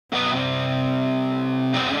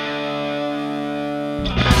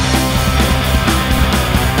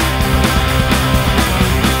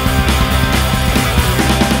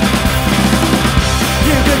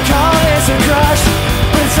A crush,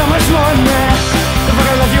 but it's so much more than that. The fuck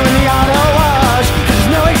I left you in the auto wash, 'cause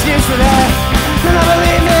there's no excuse for that. And I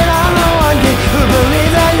believe that I'm the one kid who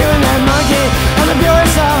believes that you and that monkey are the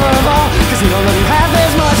purest of all, 'cause he don't love you half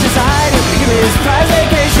as much as I do. Give me his prize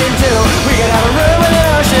vacation too. We could have a room with an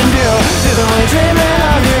ocean view. He's only dreaming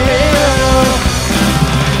of you, Leeloo.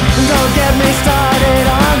 Don't get me started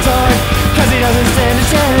on Zorg, 'cause he doesn't stand a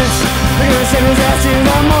chance. We're gonna send his ass to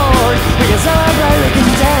the morgue. We can celebrate, we can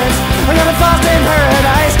dance. We're gonna fall in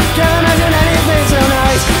paradise. Can't imagine anything so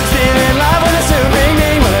nice. Being in love with a supreme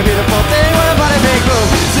being. What a beautiful thing, what a body big boom.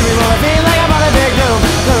 See me wanna feel like I'm on a big boom.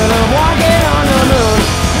 Look at I'm walking on the moon.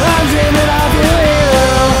 I'm dreaming of you,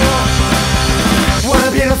 Leeloo. What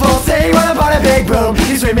a beautiful thing, what a body big boom.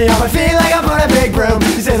 You sweep me up and feel like I'm on a big broom.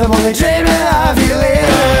 He says I'm only dreaming of you,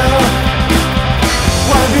 Leeloo.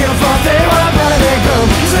 What a beautiful thing, what a body big boom.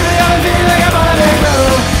 You sweep me up and feel like I'm on a big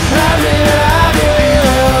broom. I'm dreaming of you,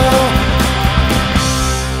 Leeloo.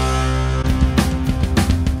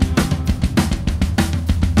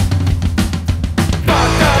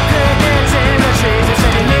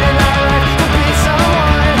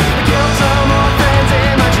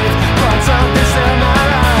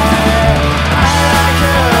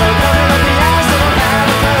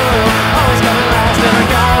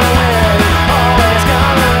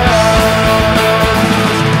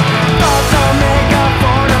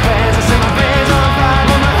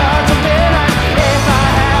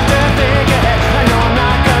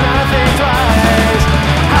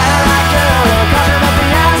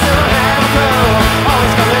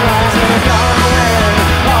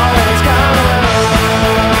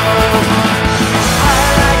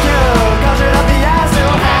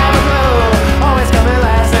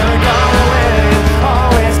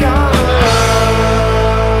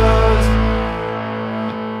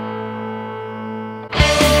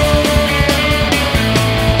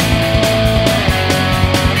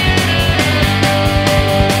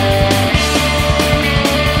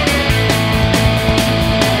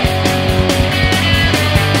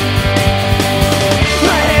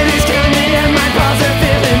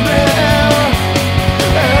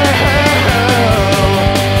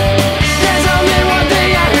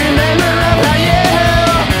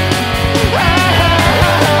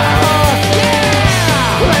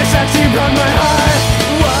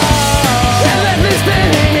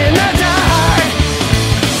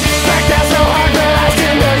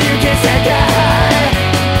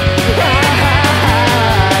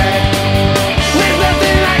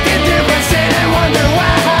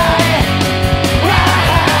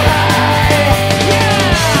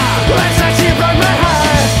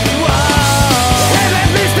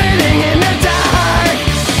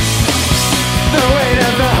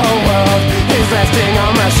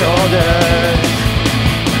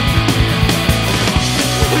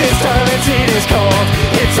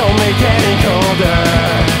 It's only getting colder.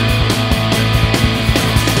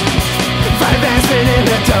 Five been in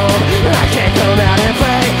the dome. I can't come out and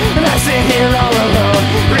play, and I sit here all alone,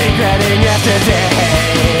 regretting yesterday.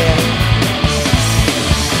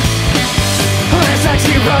 Last night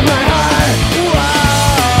you broke my heart. Whoa,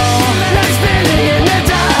 I'm spinning in the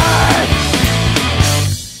dark.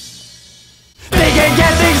 They can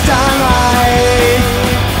get things done right.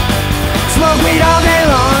 Smoke weed all day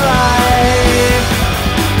long.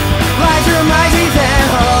 My teeth and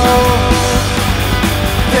hope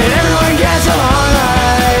that everyone gets along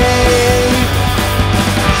right.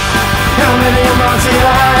 I'm living a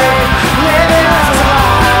multi-life, living lots of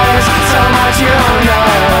lives, so much you don't know.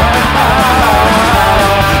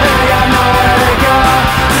 And I got nowhere to go,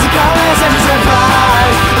 just a couple of such a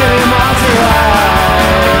surprise. Living a multi-life,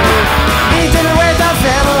 eat dinner with the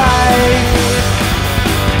family.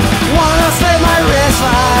 Wanna slit my wrist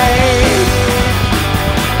like,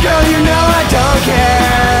 girl, you know I don't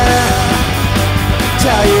care.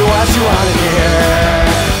 Tell you what you wanna hear.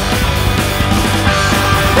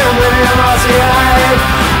 I'm living a multi-life,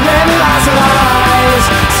 living lots of lies,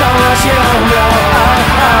 so much you don't know.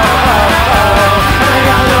 And I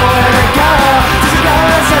got nowhere to go, just go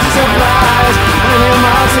and such a surprise. Living a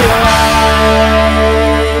multi-life.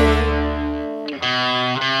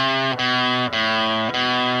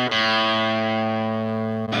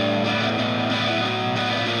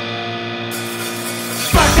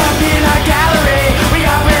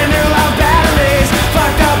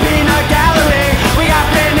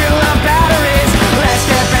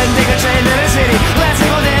 Let's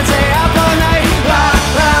go dance, stay up all night.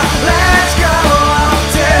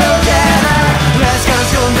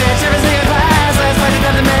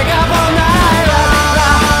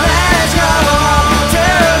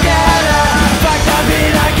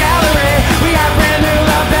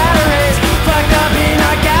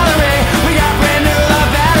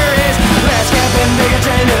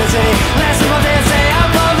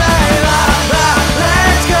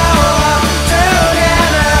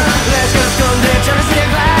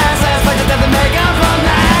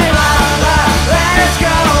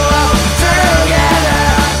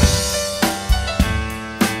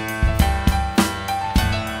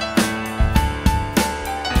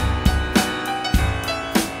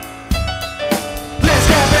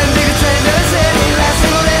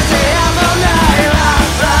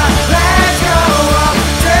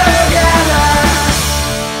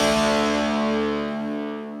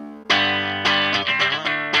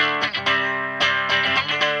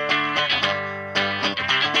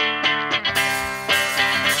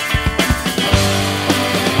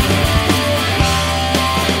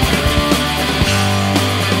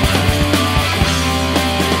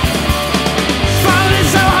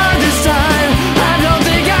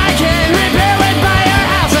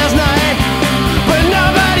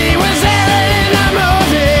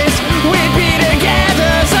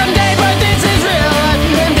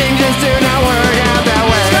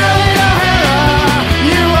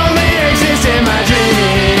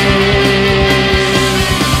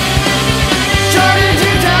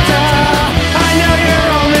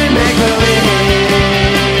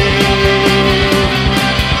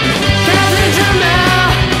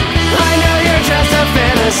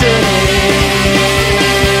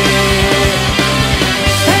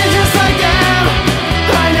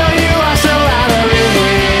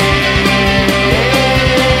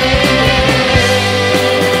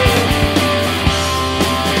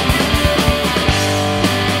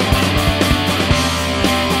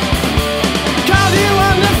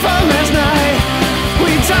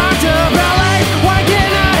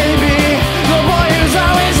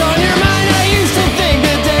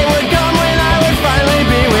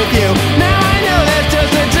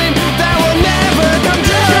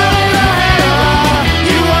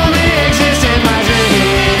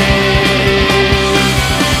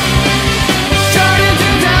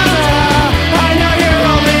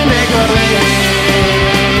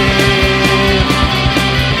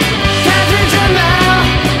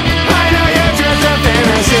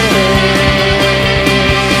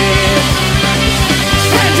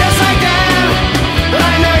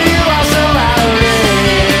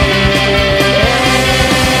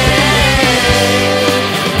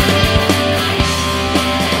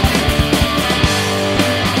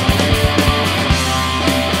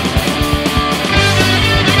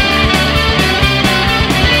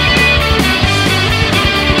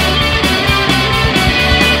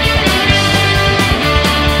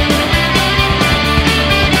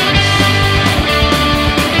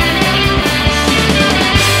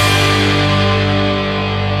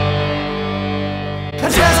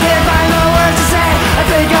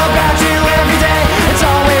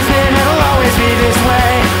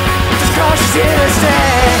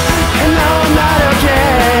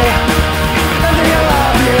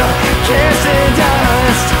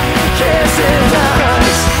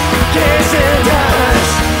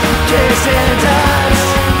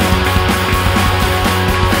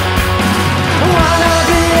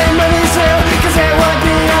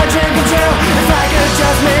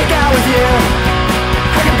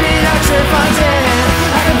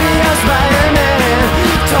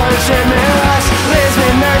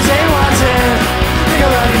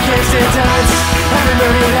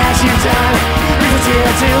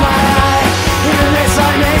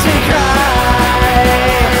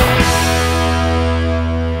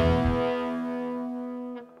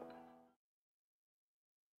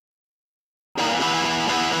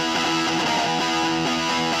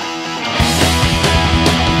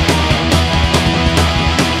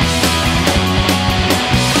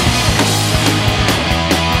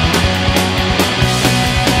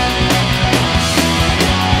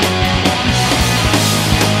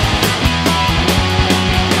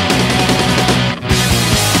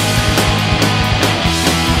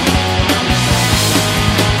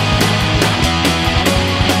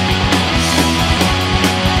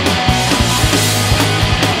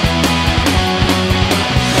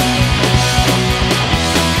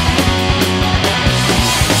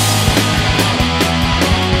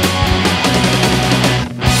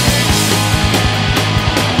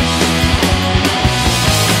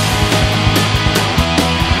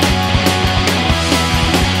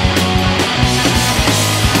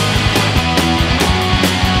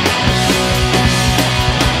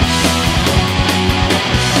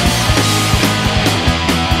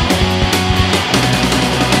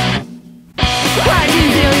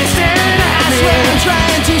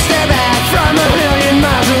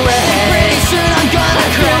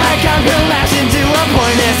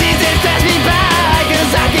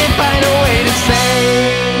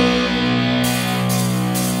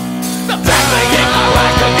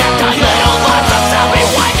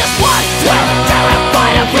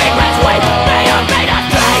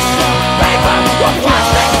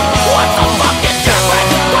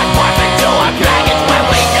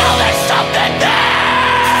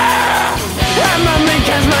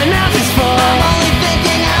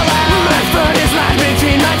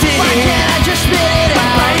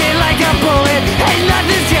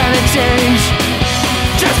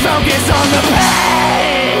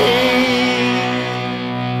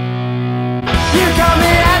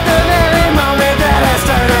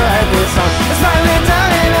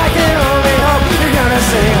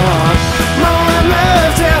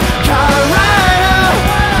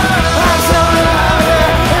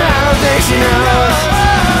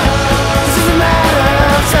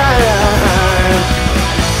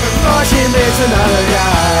 before she meets another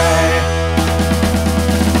guy.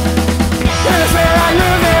 And I swear I'd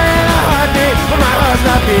move there in a heartbeat, but my heart's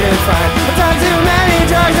not beating fine. I've done too many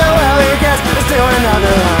drugs, oh well, who cares? Let's do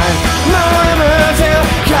another line. I wanna move to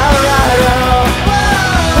Colorado.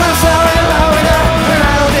 I'm so in love with her, and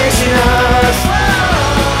I don't think she knows.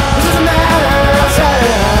 It's just a matter of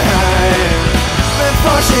time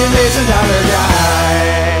before she meets another guy.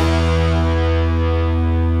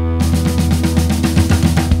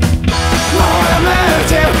 I wanna move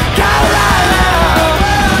to Colorado.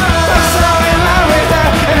 I'm so in love with her,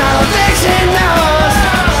 and I don't think she knows.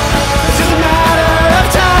 It's just a matter of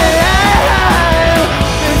time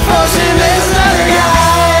before she meets another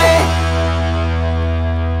guy.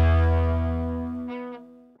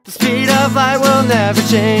 The speed of light will never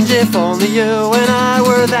change. If only you and I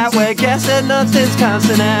were that way. Guess that nothing's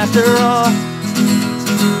constant after all.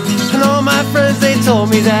 And all my friends, they told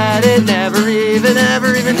me that it never even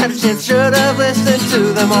had a chance. Should have listened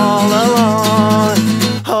to them all along.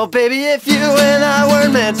 Oh baby, if you and I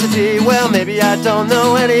weren't meant to be, well maybe I don't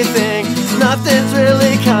know anything. Nothing's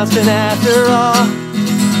really constant after all.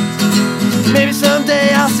 Maybe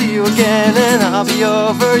someday I'll see you again and I'll be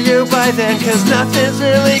over you by then, 'cause nothing's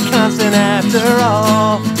really constant after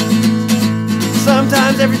all.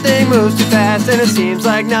 Sometimes everything moves too fast and it seems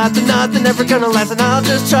like nothing ever gonna last. And I'll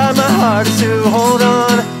just try my hardest to hold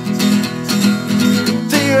on.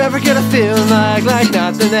 Do you ever get a feeling like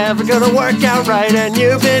nothing ever gonna work out right, and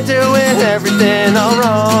you've been doing everything all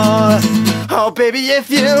wrong? Oh baby, if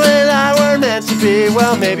you and I were meant to be,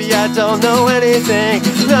 well maybe I don't know anything.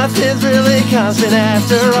 Nothing's really constant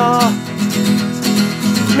after all.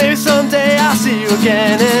 Maybe someday I'll see you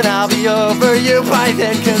again and I'll be over you by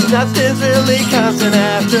then, 'cause nothing's really constant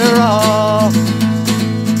after all.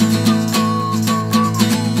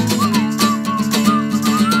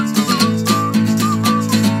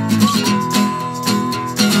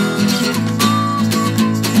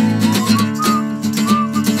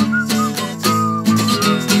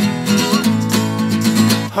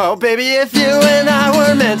 Oh baby, if you and I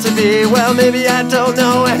were meant to be, well maybe I don't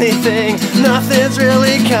know anything. Nothing's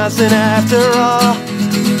really constant after all.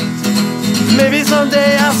 Maybe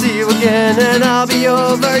someday I'll see you again and I'll be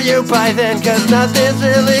over you by then, 'cause nothing's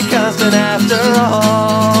really constant after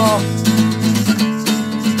all.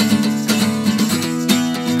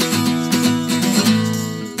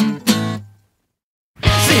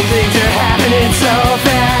 See, things are happening so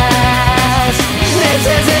fast. This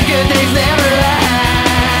isn't good, things never last.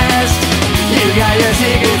 You got your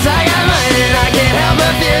secrets, I got mine, and I can't help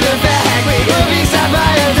but fear the fact we could be stopped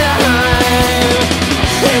by a time.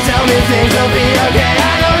 They tell me things will be okay,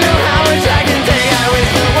 I don't know how much I can take. I wish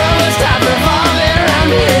the world would stop revolving around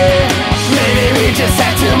me. Maybe we just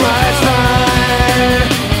had too much fun,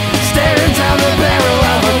 staring down the barrel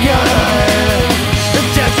of a gun. It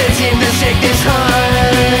just didn't seem to shake this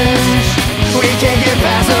hunch. We can't get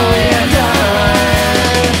past what we have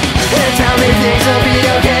done. They tell me things will be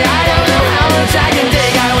okay, I don't know how much I can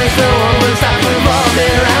take. I wish the world would stop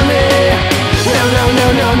revolving around me. No, no, no,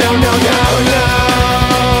 no, no, no, no, no.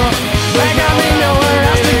 I got me nowhere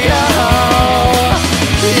else to go.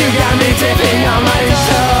 You got me tipping on my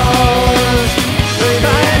toes.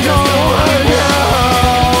 I don't wanna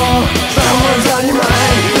know. Someone's on your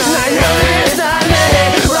mind, and I know that it's not me.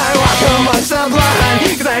 I walk amongst the blind,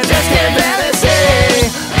 'cause I just can't bear to see.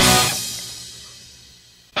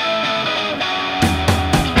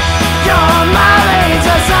 You're my lead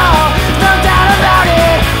to soul, no doubt about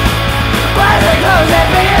it. Why the clothes that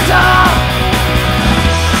big and tall?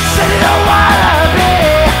 Said you don't wanna be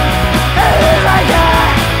anything like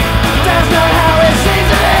that. That's not how it seems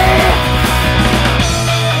to me.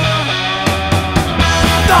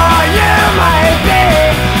 Thought you might be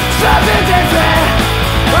something different,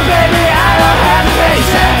 but baby I don't have the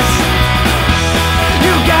patience.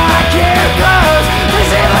 You got cute clothes, they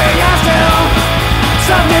seem like a costume.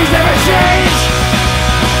 Some things never change.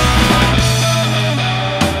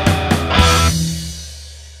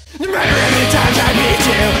 No matter how many times I beat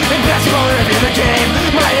you, impossible to review the game.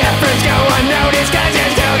 My efforts go unnoticed, 'cause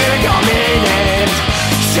you're still gonna call me names.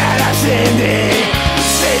 Shut up, Cindy.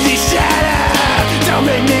 Cindy, shut up. Don't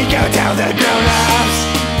make me go tell the grown-ups.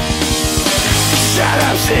 Shut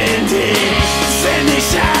up, Cindy. Cindy,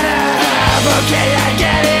 shut up. Okay, I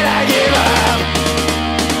get it, I give up.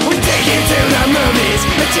 We take you to the movies,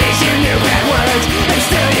 I teach you new bad words, and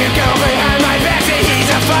still you go behind my back, say he's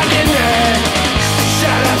a fucking nerd.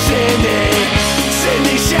 Shut up, Cindy.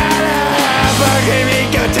 Cindy, shut up. Okay, me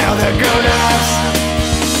go tell the grown-ups.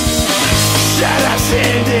 Shut up,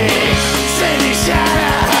 Cindy. Cindy, shut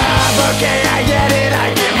up. Okay, I get it, I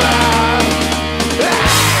give up.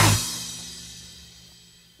 Ah!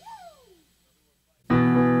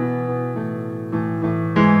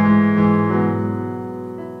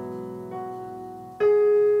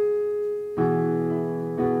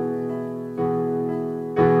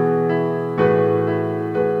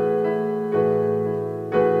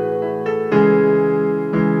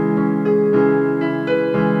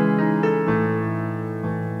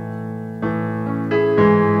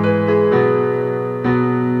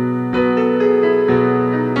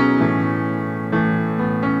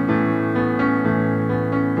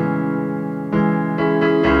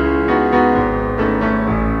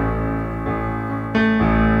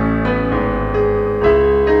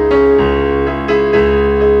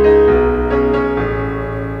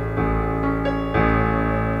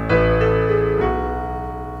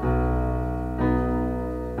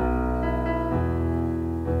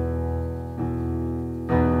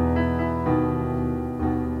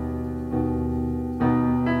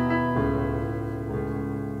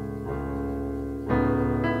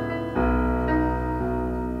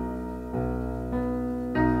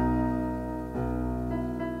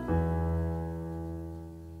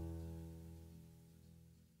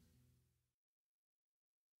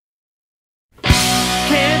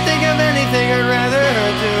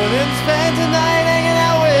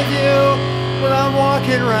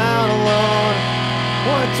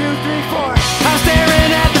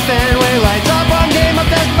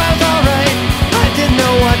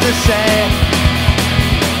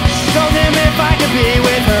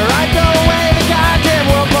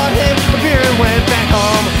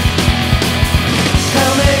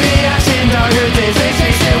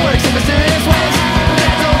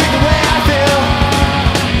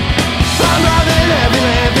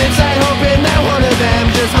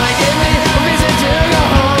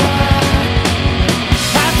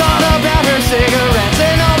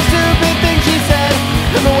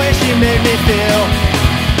 you made me feel.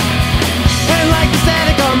 And like the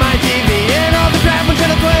static on my TV, and all the crap on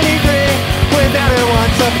channel 23, without it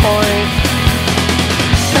what's the point?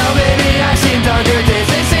 Now baby, I've seen darker days.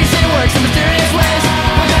 They say shit works in mysterious ways,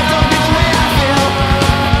 but that don't be the way I feel.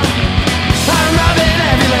 I'm rubbing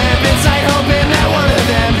every lamp inside, hoping that one of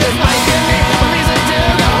them just might give me a reason to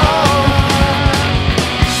go home.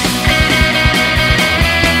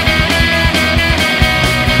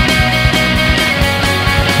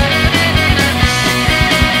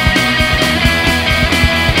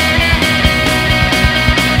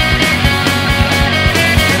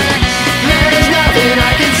 There's nothing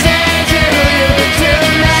I can say to you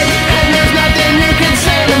tonight, and there's nothing you can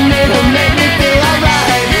say to me to make me feel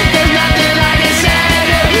alright. There's nothing I can say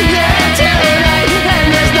to you tonight, and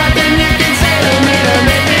there's nothing you can say to me to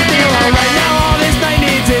make me feel alright. Now all this night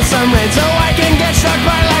needs is some rain, so I can get struck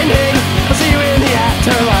by lightning. I'll see you in the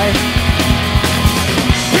afterlife.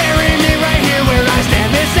 Bury me right here where I stand,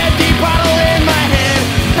 this empty bottle in my hand,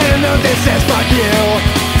 and a note that says fuck you.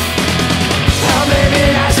 Oh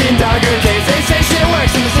baby, I've seen darker days. They say shit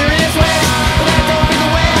works in mysterious ways, but that don't be the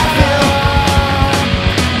way I feel.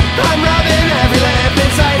 I'm rubbing every lamp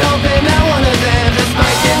inside, hoping that one of them just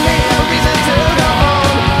might give me a reason to go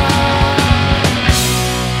home.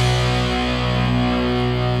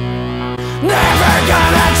 Never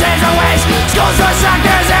gonna change my ways. School's for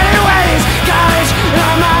suckers anyways. College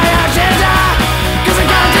on my agenda, cause I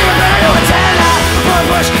gotta do a better to attend. When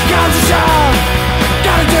push comes to shove,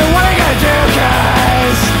 gotta do what I gotta do,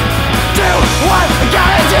 cause do what I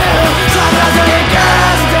gotta do. Drop out to get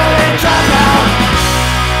girls until they drop out.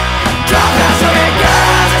 Drop out to get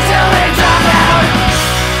girls until they drop out.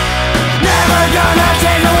 Never gonna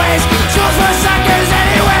change my ways. School's for suckers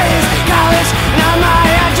anyways. College not my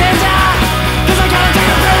agenda, cause I gotta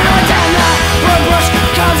take a better to attend. When push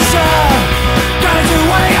comes to shove, gotta do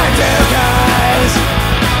what I gotta do, cause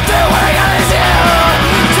do what I gotta do.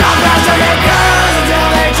 Drop out to get girls until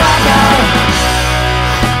they drop out.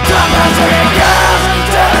 Drop out to get girls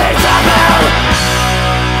until they drop out.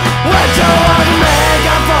 When